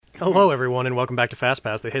Hello, everyone, and welcome back to Fast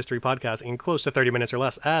Pass, the history podcast in close to 30 minutes or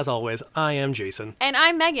less. As always, I am Jason. And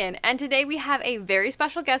I'm Megan, and today we have a very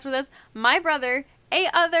special guest with us, my brother, a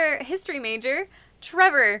other history major,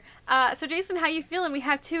 Trevor. So Jason, how you feeling? We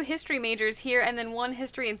have two history majors here and then one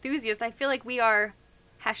history enthusiast. I feel like we are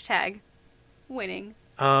 #winning.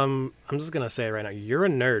 I'm just going to say right now, you're a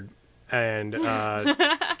nerd, and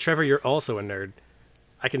Trevor, you're also a nerd.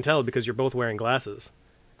 I can tell because you're both wearing glasses.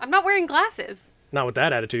 I'm not wearing glasses. Not with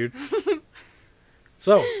that attitude.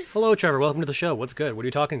 So, hello, Trevor. Welcome to the show. What's good? What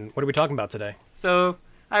are we talking about today? So,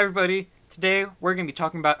 hi everybody. Today we're going to be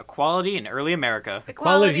talking about equality in early America.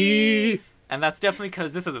 Equality! And that's definitely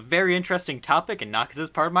because this is a very interesting topic and not because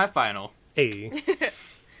it's part of my final. Hey.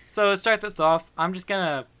 So to start this off, I'm just going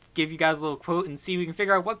to give you guys a little quote and see if we can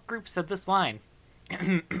figure out what group said this line.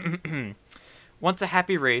 Once a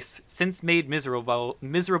happy race, since made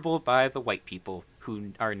miserable by the white people,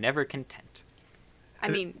 who are never content. I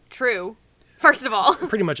mean, true. First of all.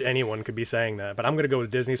 Pretty much anyone could be saying that, but I'm going to go with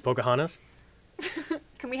Disney's Pocahontas.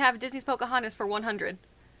 Can we have Disney's Pocahontas for 100?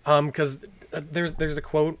 Because there's a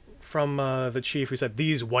quote from the chief who said,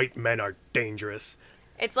 "These white men are dangerous."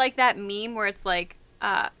 It's like that meme where it's like,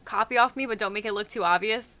 copy off me, but don't make it look too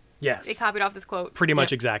obvious. Yes. They copied off this quote. Pretty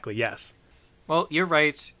much exactly, yes. Well, you're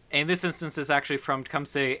right. In this instance, it's actually from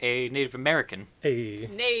Tecumseh, a Native American. Hey.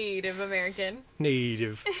 Native American.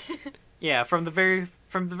 Native. Yeah, from the very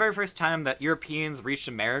first time that Europeans reached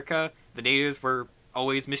America, the natives were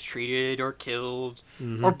always mistreated or killed,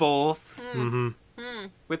 or both.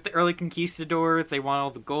 With the early conquistadors, they wanted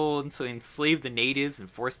all the gold, and so they enslaved the natives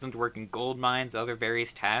and forced them to work in gold mines and other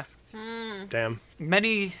various tasks. Damn.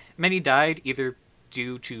 Many died either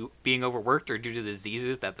due to being overworked or due to the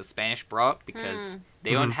diseases that the Spanish brought, because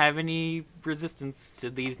they don't have any resistance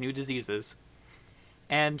to these new diseases.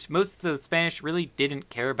 And most of the Spanish really didn't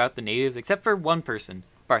care about the natives, except for one person,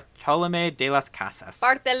 Bartolomé de las Casas.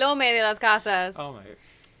 Bartolomé de las Casas. Oh my.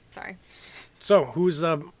 Sorry. So, who's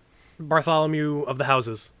Bartholomew of the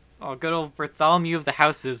Houses? Oh, good old Bartholomew of the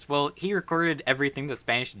Houses. Well, he recorded everything the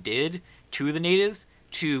Spanish did to the natives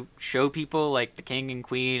to show people, like the king and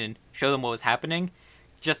queen, and show them what was happening.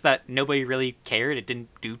 Just that nobody really cared. It didn't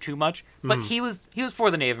do too much. But he was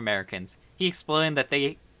for the Native Americans. He explained that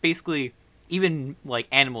they basically, even like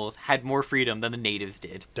animals, had more freedom than the natives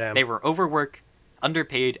did. Damn. They were overworked,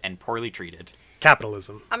 underpaid, and poorly treated.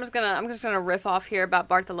 Capitalism. I'm just gonna riff off here about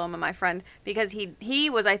Bartolomé, my friend, because he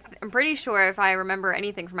was I'm pretty sure, if I remember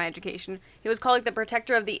anything from my education, he was called like the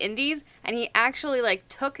protector of the Indies, and he actually like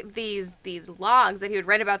took these logs that he would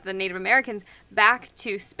write about the Native Americans back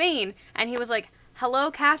to Spain, and he was like,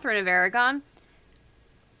 "Hello, Catherine of Aragon.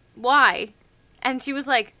 Why?" And she was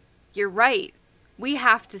like, "You're right. We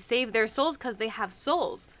have to save their souls because they have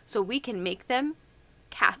souls, so we can make them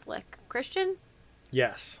Catholic, Christian."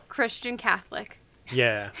 Yes. Christian Catholic.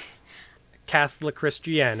 Yeah. Catholic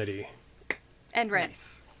Christianity. And rent.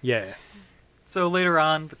 Nice. Yeah. So later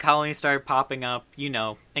on, the colonies started popping up,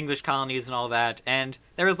 English colonies and all that, and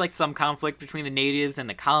there was like some conflict between the natives and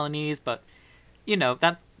the colonies, but,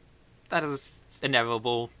 that was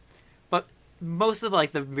inevitable. But most of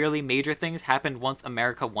the really major things happened once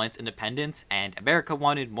America won its independence, and America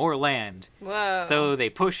wanted more land. Whoa. So they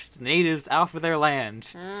pushed the natives off of their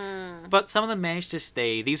land. But some of them managed to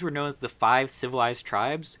stay. These were known as the 5 civilized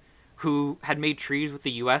tribes, who had made treaties with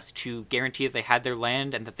the U.S. to guarantee that they had their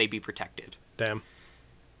land and that they'd be protected. Damn.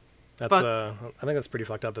 That's I think that's pretty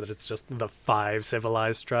fucked up that it's just the 5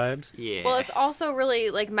 civilized tribes. Yeah. Well, it's also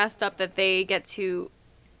really messed up that they get to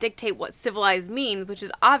dictate what civilized means, which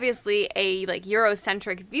is obviously a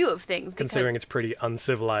Eurocentric view of things. Considering it's pretty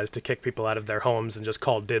uncivilized to kick people out of their homes and just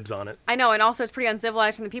call dibs on it. I know, and also it's pretty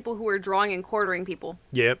uncivilized from the people who were drawing and quartering people.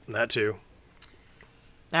 Yep, that too.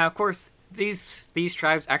 Now, of course, these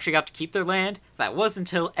tribes actually got to keep their land. That was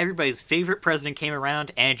until everybody's favorite president came around,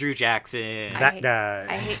 Andrew Jackson. That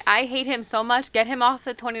guy. I hate him so much. Get him off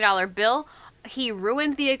the $20 bill. He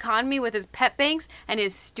ruined the economy with his pet banks and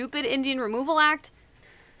his stupid Indian Removal Act.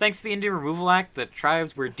 Thanks to the Indian Removal Act, the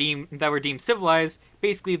tribes were deemed civilized.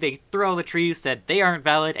 Basically, they threw all the trees, said they aren't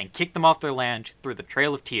valid, and kicked them off their land through the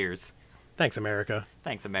Trail of Tears. Thanks, America.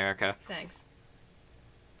 Thanks, America. Thanks.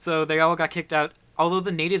 So they all got kicked out. Although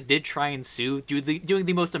the natives did try and sue, doing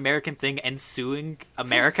the most American thing and suing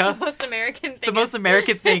America. The most American thing. The most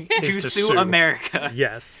American thing is to to sue sue. America.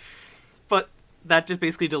 Yes. But that just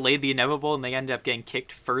basically delayed the inevitable, and they ended up getting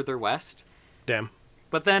kicked further west. Damn.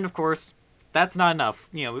 But then, of course, that's not enough.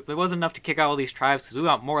 It wasn't enough to kick out all these tribes because we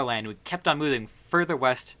want more land. We kept on moving further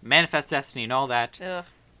west, Manifest Destiny and all that. Ugh.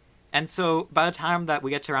 And so by the time that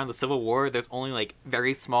we get to around the Civil War, there's only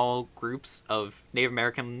very small groups of Native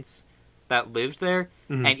Americans that lived there,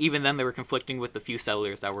 Mhm. and even then they were conflicting with the few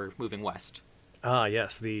settlers that were moving west. Ah,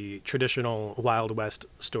 yes, the traditional Wild West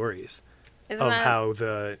stories Isn't of that? how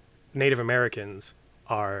the Native Americans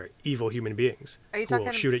are evil human beings Are you who will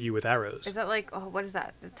talking? shoot at you with arrows. Is that like? Oh, what is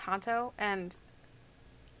that? The Tonto and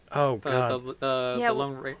Oh, God. Yeah, the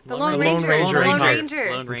Lone, the Lone Ranger. Ranger. The Lone Ranger.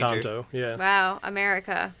 Lone And Ranger. Tonto, yeah. Wow,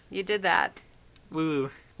 America, you did that. Woo.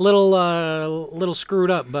 Little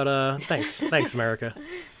screwed up, but thanks, America.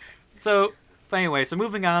 So, but anyway, so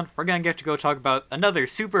moving on, we're gonna get to go talk about another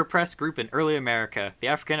super oppressed group in early America, the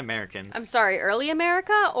African Americans. I'm sorry, early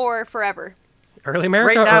America or forever? Early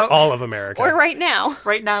America Right now- or all of America? Or right now?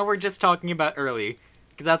 Right now, we're just talking about early,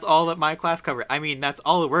 because that's all that my class covered. I mean, that's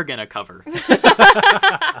all that we're gonna cover.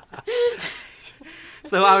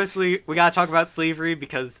 So obviously, we gotta talk about slavery,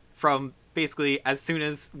 because from basically as soon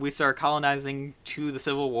as we started colonizing to the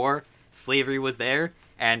Civil War, slavery was there,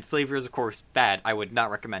 and slavery is of course bad. I would not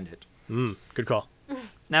recommend it. Good call.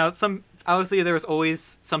 Now, obviously there was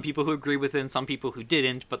always some people who agreed with it and some people who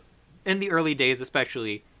didn't, but in the early days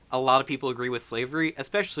especially, a lot of people agree with slavery,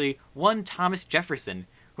 especially one Thomas Jefferson,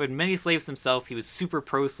 who had many slaves himself. He was super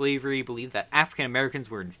pro-slavery, believed that African Americans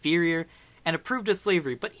were inferior, and approved of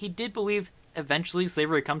slavery, but he did believe eventually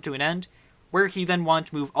slavery would come to an end, where he then wanted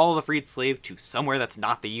to move all the freed slaves to somewhere that's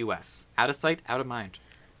not the U.S. Out of sight, out of mind.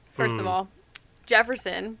 First of all,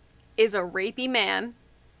 Jefferson is a rapey man.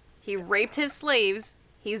 He raped his slaves.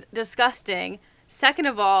 He's disgusting. Second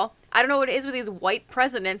of all, I don't know what it is with these white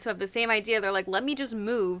presidents who have the same idea. They're like, let me just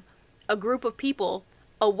move a group of people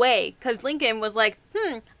away. Because Lincoln was like,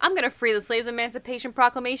 I'm going to free the slaves, Emancipation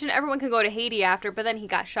Proclamation. Everyone can go to Haiti after. But then he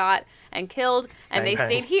got shot and killed, and Bang, they bang.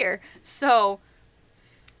 stayed here. So,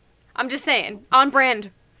 I'm just saying, on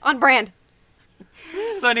brand. On brand.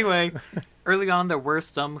 So anyway, early on there were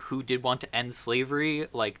some who did want to end slavery,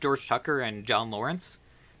 like George Tucker and John Lawrence.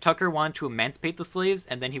 Tucker wanted to emancipate the slaves,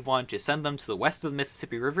 and then he wanted to send them to the west of the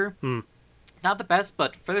Mississippi River. Not the best,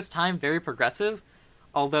 but for this time, very progressive.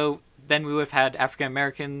 Although, then we would have had African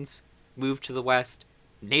Americans move to the west,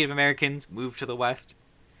 Native Americans move to the west.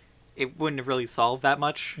 It wouldn't have really solved that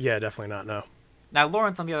much. Yeah, definitely not, no. Now,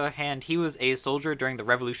 Lawrence, on the other hand, he was a soldier during the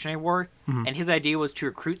Revolutionary War, and his idea was to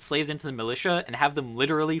recruit slaves into the militia and have them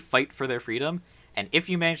literally fight for their freedom, and if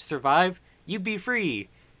you managed to survive, you'd be free.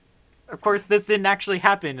 Of course, this didn't actually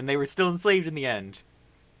happen, and they were still enslaved in the end.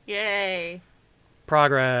 Yay.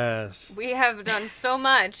 Progress. We have done so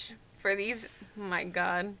much for these. Oh my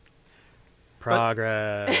god.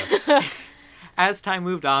 Progress. As time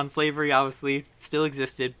moved on, slavery obviously still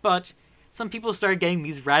existed, but some people started getting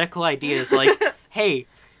these radical ideas like, hey,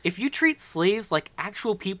 if you treat slaves like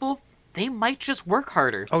actual people, they might just work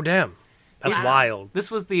harder. Oh, damn. That's Wow. wild. This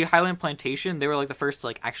was the Highland Plantation. They were like the first to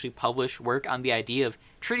like actually publish work on the idea of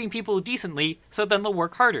treating people decently so then they'll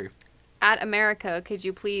work harder. At America, could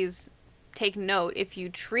you please take note, if you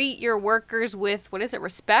treat your workers with, what is it,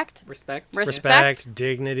 respect? Respect. Respect,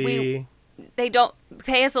 dignity. They don't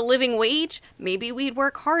pay us a living wage, maybe we'd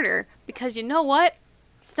work harder. Because you know what?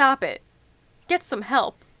 Stop it. Get some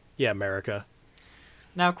help. Yeah, America.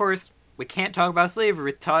 Now, of course, we can't talk about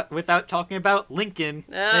slavery without talking about Lincoln.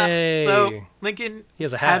 Ugh. Hey. So, Lincoln He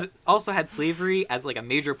has a hat. also had slavery as like a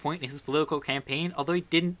major point in his political campaign, although he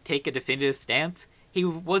didn't take a definitive stance. He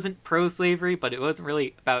wasn't pro-slavery, but it wasn't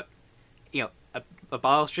really about,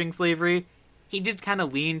 abolishing slavery. He did kind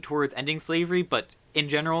of lean towards ending slavery, but in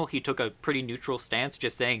general, he took a pretty neutral stance,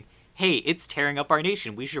 just saying, hey, it's tearing up our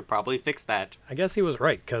nation. We should probably fix that. I guess he was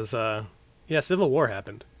right, because, Civil War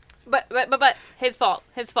happened. But his fault.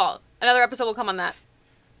 His fault. Another episode will come on that.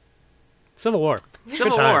 Civil War.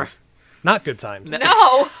 Civil Good War. times. Not good times.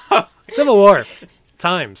 No! Civil War.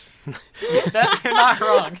 Times. You're not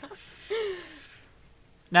wrong.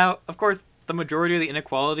 Now, of course, the majority of the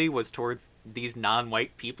inequality was towards these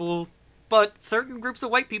non-white people, but certain groups of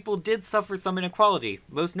white people did suffer some inequality,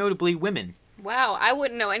 most notably women. Wow, I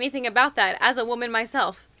wouldn't know anything about that as a woman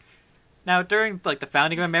myself. Now, during the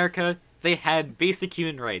founding of America, they had basic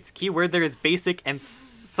human rights. Keyword there is basic and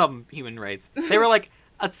some human rights. They were like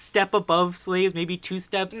a step above slaves, maybe 2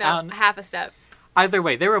 steps No, down. half a step. Either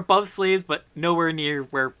way, they were above slaves, but nowhere near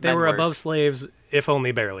where They men were above slaves, if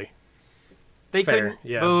only barely. They Fair, couldn't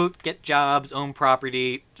yeah. vote, get jobs, own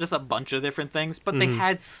property, just a bunch of different things, but they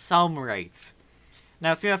had some rights.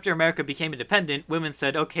 Now, soon after America became independent, women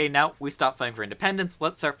said, okay, now we stopped fighting for independence,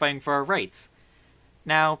 let's start fighting for our rights.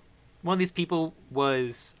 Now, one of these people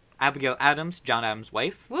was Abigail Adams, John Adams'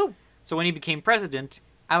 wife. Woo. So when he became president,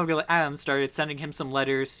 Abigail Adams started sending him some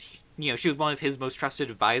letters. She was one of his most trusted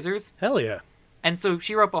advisors. Hell yeah. And so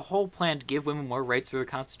she wrote up a whole plan to give women more rights through the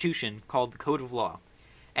Constitution called the Code of Law.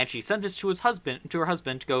 and she sent this to her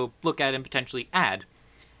husband to go look at and potentially add.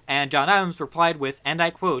 And John Adams replied with, and I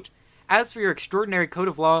quote, "As for your extraordinary code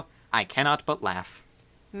of law, I cannot but laugh."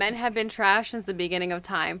 Men have been trash since the beginning of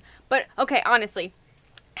time. But, okay, honestly,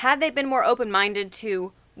 had they been more open-minded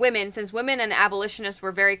to women, since women and abolitionists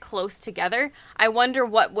were very close together, I wonder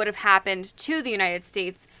what would have happened to the United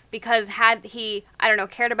States, because had he, I don't know,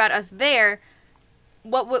 cared about us there,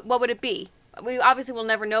 what would it be? We obviously will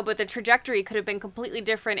never know, but the trajectory could have been completely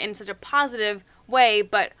different in such a positive way,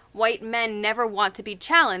 but white men never want to be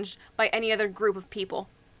challenged by any other group of people.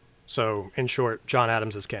 So, in short, John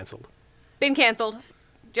Adams is canceled. Been canceled.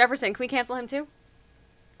 Jefferson, can we cancel him too?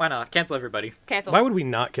 Why not? Cancel everybody. Canceled. Why would we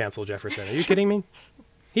not cancel Jefferson? Are you kidding me?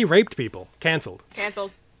 He raped people. Canceled.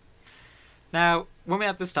 Canceled. Now, women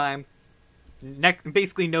at this time,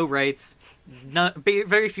 basically no rights,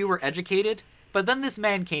 very few were educated, but then this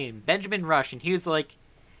man came, Benjamin Rush, and he was like,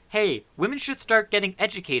 hey, women should start getting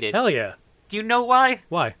educated. Hell yeah. Do you know why?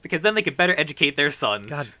 Why? Because then they could better educate their sons.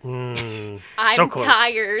 God. I'm so close.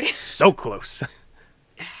 tired. So close.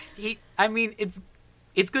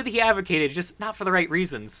 It's good that he advocated, just not for the right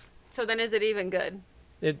reasons. So then is it even good?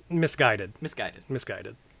 Misguided.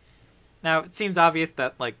 Misguided. Now, it seems obvious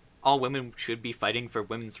that, like, all women should be fighting for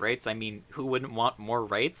women's rights. I mean, who wouldn't want more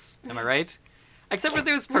rights? Am I right? Except for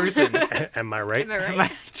this person. Am I right? Am I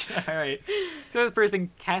right? All right. There's this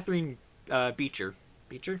person, Catherine Beecher.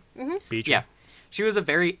 Beecher? Mm-hmm. Beecher. Yeah. She was a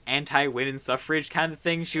very anti-women's suffrage kind of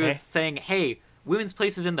thing. She was saying, hey, women's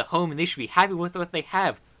place is in the home and they should be happy with what they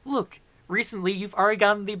have. Look, recently you've already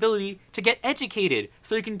gotten the ability to get educated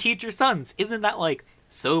so you can teach your sons. Isn't that, like,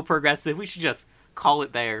 so progressive? We should just call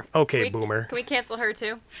it there. Okay, boomer. Can we cancel her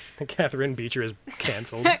too? Catherine Beecher is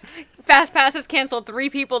canceled. Fast Pass has canceled 3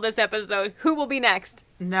 people this episode. Who will be next?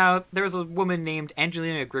 Now, there was a woman named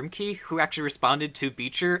Angelina Grimke who actually responded to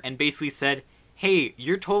Beecher and basically said, hey,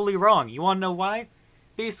 you're totally wrong. You want to know why?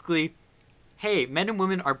 Basically, hey, men and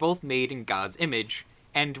women are both made in God's image,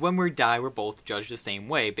 and when we die, we're both judged the same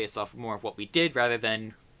way based off more of what we did rather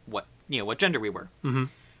than what gender we were. Mm-hmm.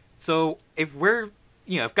 So if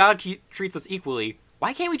if God treats us equally,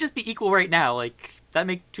 why can't we just be equal right now? Like, that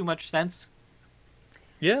make too much sense?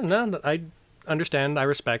 Yeah, no, I understand, I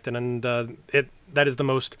respect, and that is the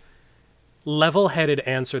most level-headed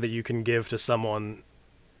answer that you can give to someone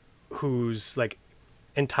who's, like,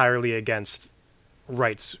 entirely against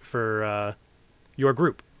rights for your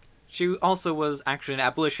group. She also was actually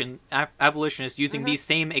an abolitionist using these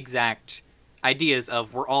same exact ideas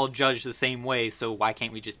of we're all judged the same way, so why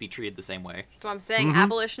can't we just be treated the same way? So I'm saying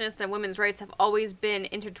abolitionists and women's rights have always been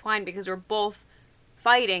intertwined because we're both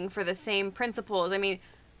fighting for the same principles. I mean,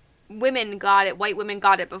 women got it, white women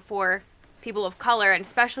got it before people of color, and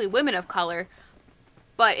especially women of color.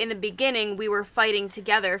 But in the beginning, we were fighting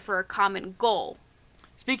together for a common goal.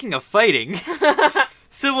 Speaking of fighting,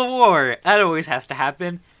 Civil War, that always has to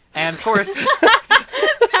happen. And of course,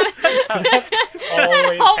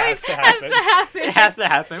 always has to happen. It has to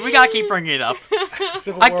happen. We gotta keep bringing it up.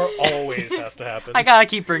 Civil War always has to happen. I gotta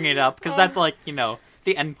keep bringing it up because that's like,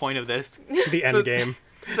 the end point of this. The end game.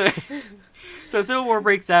 So Civil War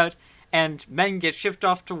breaks out, and men get shipped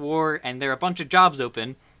off to war, and there are a bunch of jobs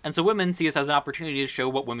open. And so women see this as an opportunity to show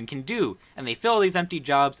what women can do. And they fill these empty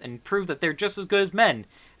jobs and prove that they're just as good as men.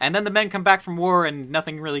 And then the men come back from war and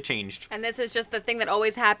nothing really changed. And this is just the thing that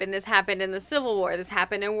always happened. This happened in the Civil War. This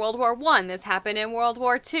happened in World War I. This happened in World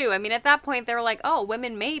War II. I mean, at that point, they were like, oh,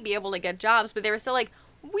 women may be able to get jobs. But they were still like,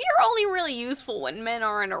 we are only really useful when men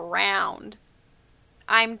aren't around.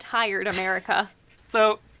 I'm tired, America.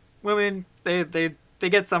 So, women, they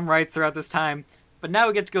get some rights throughout this time. But now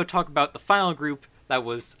we get to go talk about the final group that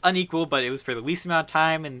was unequal, but it was for the least amount of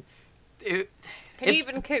time, and Can you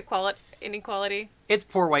even call it inequality? It's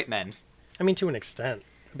poor white men. I mean, to an extent,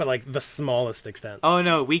 but like the smallest extent. Oh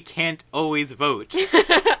no, we can't always vote.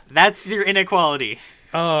 That's your inequality.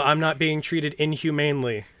 Oh, I'm not being treated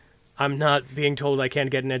inhumanely. I'm not being told I can't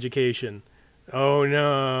get an education. Oh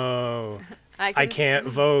no. I can't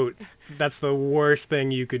vote. That's the worst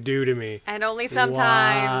thing you could do to me. And only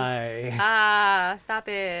sometimes. Why? Stop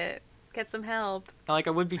it. Get some help. Like, I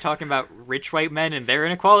would be talking about rich white men and their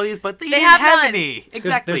inequalities, but they didn't have have none. any.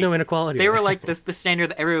 Exactly. There's no inequality. They were like the standard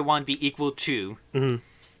that everyone wanted to be equal to. Mm-hmm.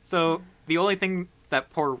 So the only thing that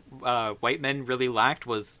poor white men really lacked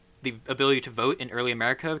was the ability to vote in early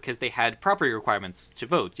America because they had property requirements to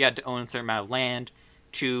vote. You had to own a certain amount of land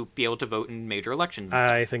to be able to vote in major elections and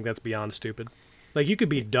stuff. I think that's beyond stupid. Like, you could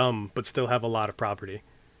be dumb, but still have a lot of property.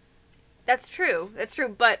 That's true.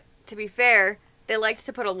 But to be fair, they liked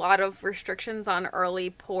to put a lot of restrictions on early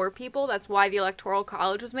poor people. That's why the Electoral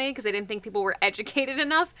College was made, because they didn't think people were educated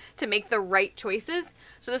enough to make the right choices.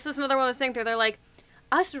 So this is another one of those things where they're like,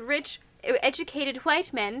 us rich, educated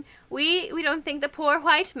white men, we don't think the poor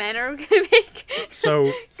white men are going to make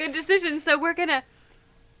good decisions, so we're going to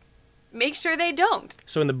make sure they don't.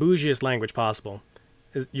 So in the bougiest language possible,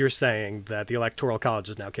 you're saying that the Electoral College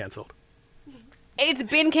is now canceled. It's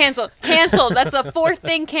been canceled. Canceled. That's the fourth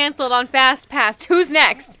thing canceled on Fast Pass. Who's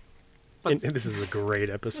next? This is a great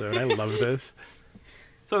episode. I love this.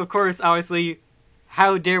 So, of course, obviously,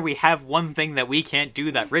 how dare we have one thing that we can't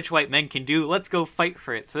do that rich white men can do? Let's go fight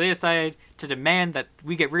for it. So they decided to demand that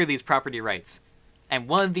we get rid of these property rights. And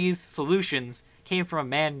one of these solutions came from a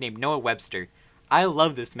man named Noah Webster. I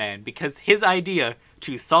love this man because his idea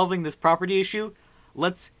to solving this property issue,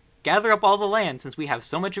 let's gather up all the land since we have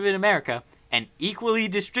so much of it in America and equally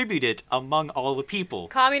distribute it among all the people.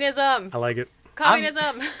 Communism. I like it.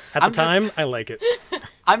 Communism. At the time, I like it.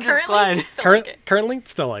 I'm just glad. Currently,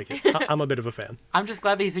 still like it. I'm a bit of a fan. I'm just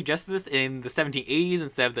glad that he suggested this in the 1780s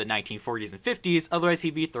instead of the 1940s and 50s. Otherwise,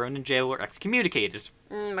 he'd be thrown in jail or excommunicated.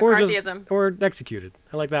 McCarthyism. Or executed.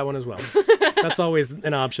 I like that one as well. That's always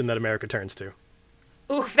an option that America turns to.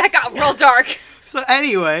 Ooh, that got real dark. So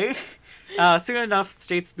anyway, soon enough,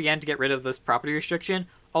 states began to get rid of this property restriction.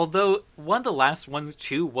 Although one of the last ones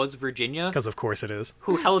too was Virginia, because of course it is,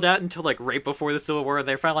 who held out until like right before the Civil War.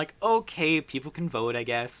 They're finally like, okay, people can vote, I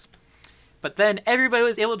guess. But then everybody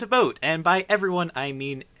was able to vote, and by everyone I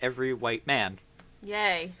mean every white man.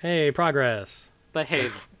 Yay! Hey, progress. But hey,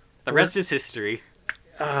 the rest is history.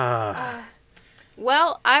 Well,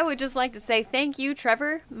 I would just like to say thank you,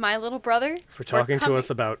 Trevor, my little brother, for talking to us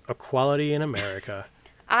about equality in America.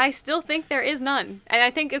 I still think there is none. And I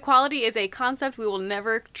think equality is a concept we will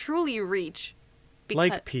never truly reach.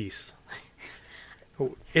 Like peace.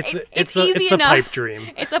 It's easy a enough. pipe dream.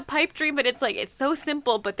 It's a pipe dream, but it's like, it's so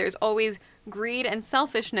simple, but there's always greed and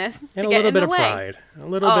selfishness and to get in the way. A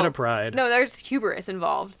little bit of pride. No, there's hubris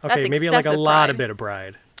involved. Okay, That's maybe like a lot pride. of bit of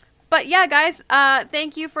pride. But yeah, guys,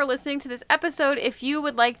 thank you for listening to this episode. If you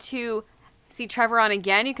would like to see Trevor on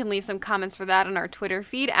again, you can leave some comments for that on our Twitter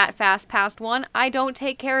feed at FastPast1. I don't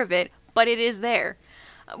take care of it, but it is there.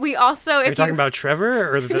 We also, Are you talking about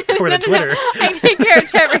Trevor or the Twitter? No. I take care of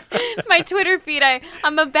Trevor. My Twitter feed.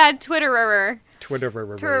 I'm a bad Twitterer.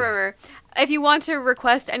 Twitterer. If you want to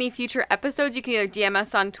request any future episodes, you can either DM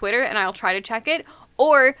us on Twitter and I'll try to check it,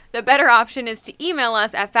 or the better option is to email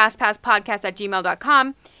us at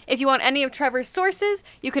fastpasspodcast@gmail.com. If you want any of Trevor's sources,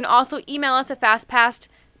 you can also email us at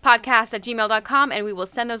fastpastpodcast@gmail.com, and we will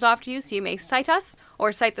send those off to you so you may cite us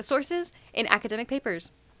or cite the sources in academic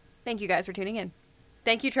papers. Thank you guys for tuning in.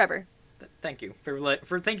 Thank you, Trevor. Thank you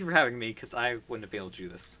thank you for having me, because I wouldn't have been able to do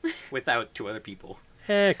this without two other people.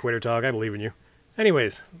 Quitter talk. I believe in you.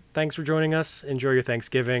 Anyways, thanks for joining us. Enjoy your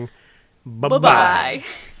Thanksgiving. Bye-bye.